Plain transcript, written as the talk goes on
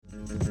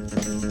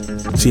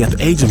See, at the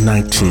age of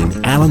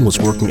 19, Alan was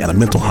working at a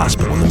mental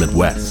hospital in the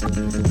Midwest.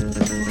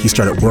 He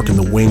started working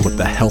the wing with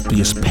the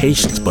healthiest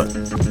patients, but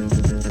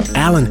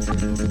Alan,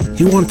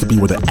 he wanted to be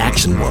where the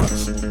action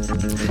was.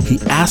 He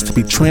asked to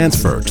be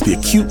transferred to the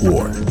acute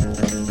ward,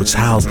 which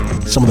housed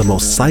some of the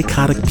most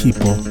psychotic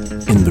people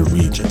in the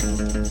region.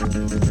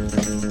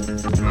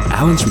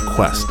 Alan's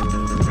request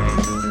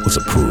was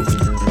approved.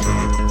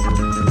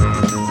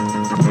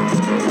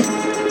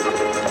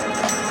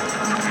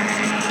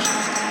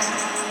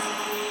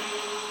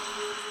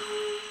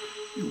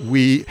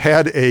 We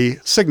had a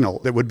signal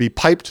that would be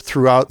piped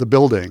throughout the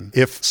building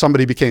if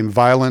somebody became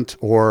violent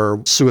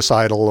or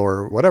suicidal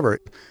or whatever.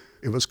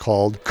 It was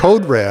called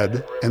Code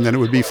Red, and then it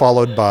would be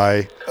followed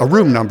by a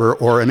room number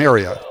or an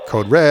area.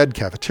 Code Red,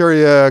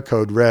 cafeteria,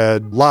 Code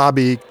Red,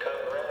 lobby.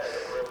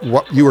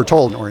 What you were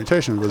told in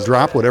orientation was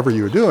drop whatever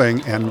you were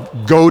doing and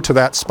go to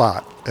that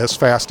spot as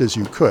fast as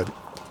you could.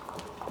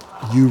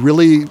 You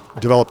really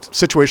developed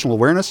situational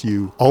awareness.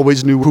 You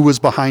always knew who was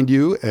behind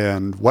you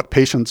and what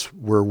patients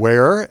were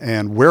where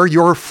and where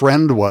your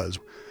friend was.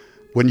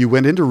 When you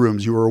went into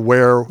rooms, you were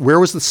aware where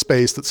was the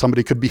space that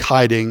somebody could be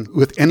hiding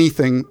with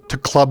anything to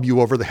club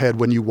you over the head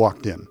when you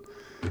walked in.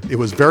 It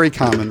was very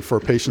common for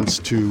patients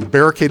to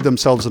barricade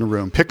themselves in a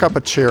room, pick up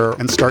a chair,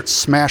 and start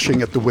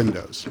smashing at the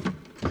windows.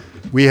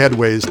 We had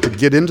ways to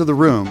get into the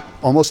room,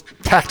 almost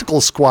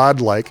tactical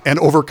squad-like, and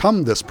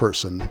overcome this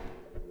person.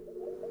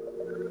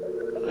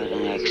 What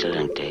an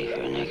excellent day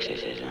for an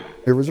exorcism.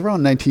 It was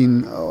around I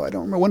don't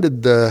remember, when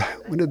did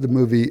the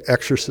movie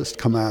Exorcist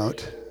come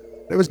out?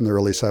 It was in the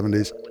early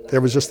 70s.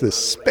 There was just this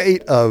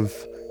spate of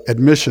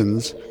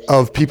admissions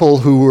of people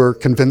who were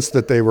convinced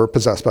that they were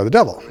possessed by the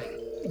devil.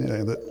 You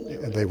know,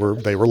 that they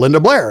were Linda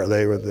Blair.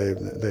 They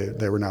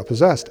were now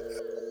possessed.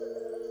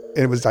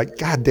 And it was like,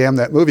 God damn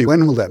that movie.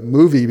 When will that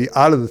movie be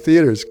out of the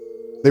theaters?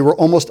 They were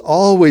almost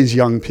always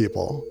young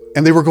people.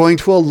 And they were going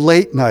to a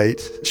late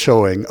night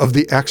showing of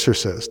The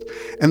Exorcist.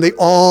 And they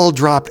all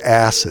dropped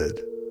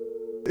acid.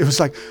 It was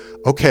like,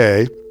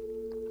 okay,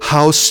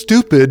 how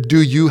stupid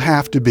do you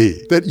have to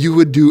be that you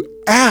would do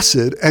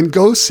acid and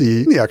go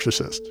see The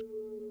Exorcist?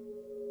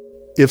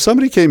 If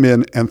somebody came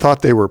in and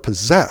thought they were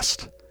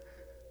possessed,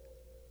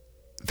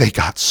 they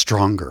got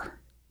stronger.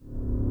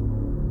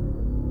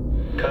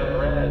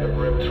 Code Red,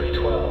 room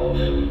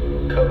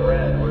 312. Code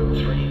Red, room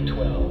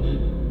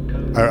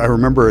 312. I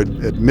remember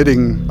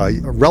admitting a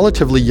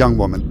relatively young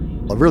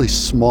woman, a really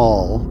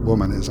small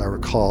woman as I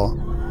recall.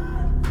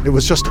 It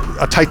was just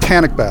a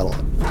titanic battle.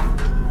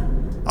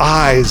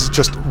 Eyes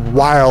just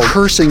wild,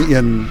 cursing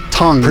in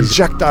tongues,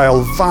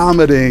 projectile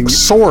vomiting,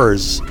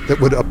 sores that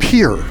would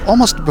appear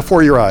almost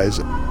before your eyes.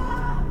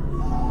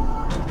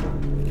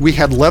 We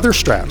had leather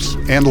straps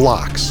and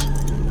locks.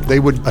 They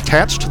would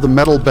attach to the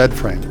metal bed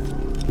frame.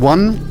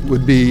 One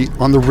would be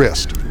on the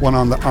wrist, one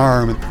on the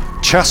arm,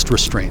 chest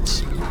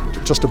restraints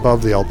just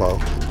above the elbow,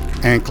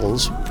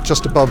 ankles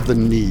just above the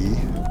knee.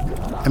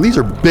 And these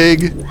are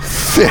big,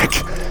 thick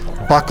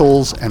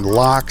buckles and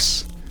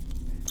locks.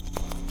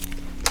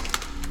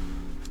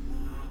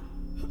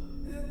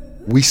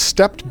 We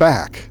stepped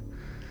back,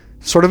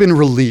 sort of in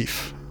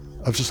relief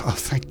of just, oh,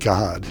 thank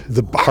God,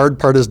 the hard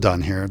part is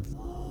done here.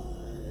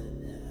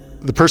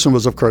 The person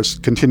was, of course,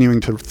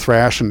 continuing to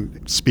thrash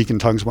and speak in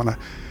tongues.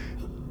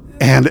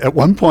 And at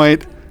one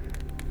point,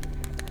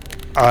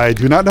 I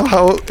do not know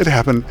how it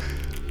happened,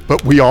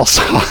 but we all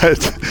saw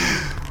it.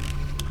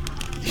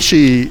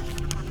 She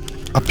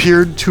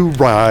appeared to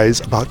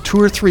rise about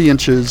 2 or 3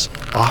 inches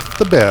off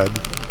the bed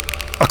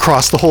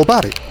across the whole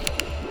body.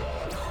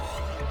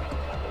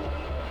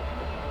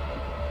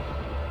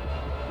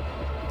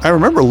 I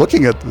remember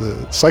looking at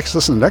the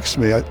psychic next to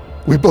me.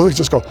 We both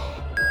just go,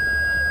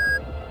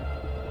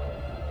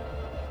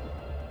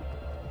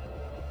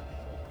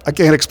 I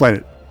can't explain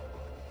it.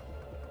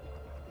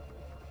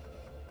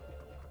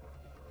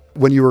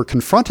 When you were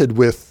confronted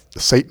with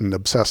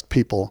Satan-obsessed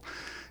people,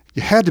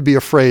 you had to be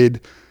afraid,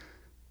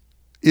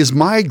 is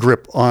my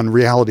grip on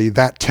reality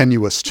that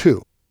tenuous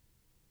too?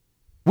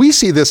 We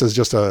see this as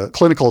just a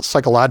clinical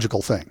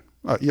psychological thing.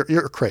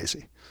 You're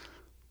crazy.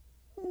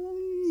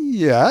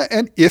 Yeah,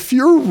 and if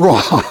you're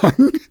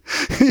wrong,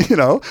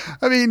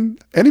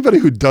 anybody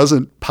who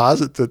doesn't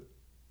posit that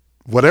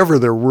whatever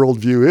their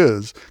worldview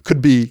is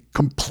could be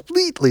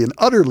completely and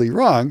utterly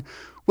wrong,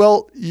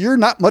 well, you're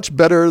not much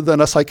better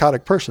than a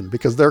psychotic person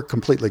because they're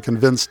completely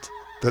convinced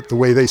that the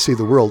way they see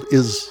the world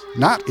is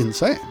not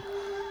insane.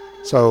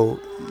 So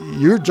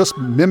you're just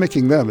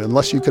mimicking them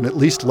unless you can at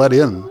least let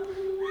in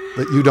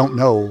that you don't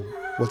know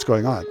what's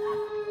going on.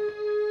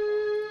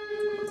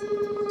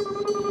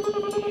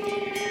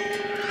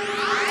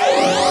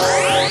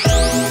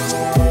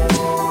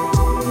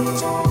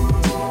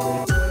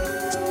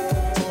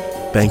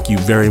 Thank you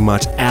very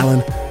much,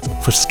 Alan,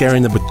 for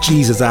scaring the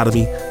bejesus out of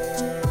me.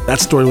 That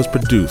story was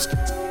produced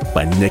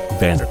by Nick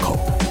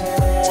Vanderkolk.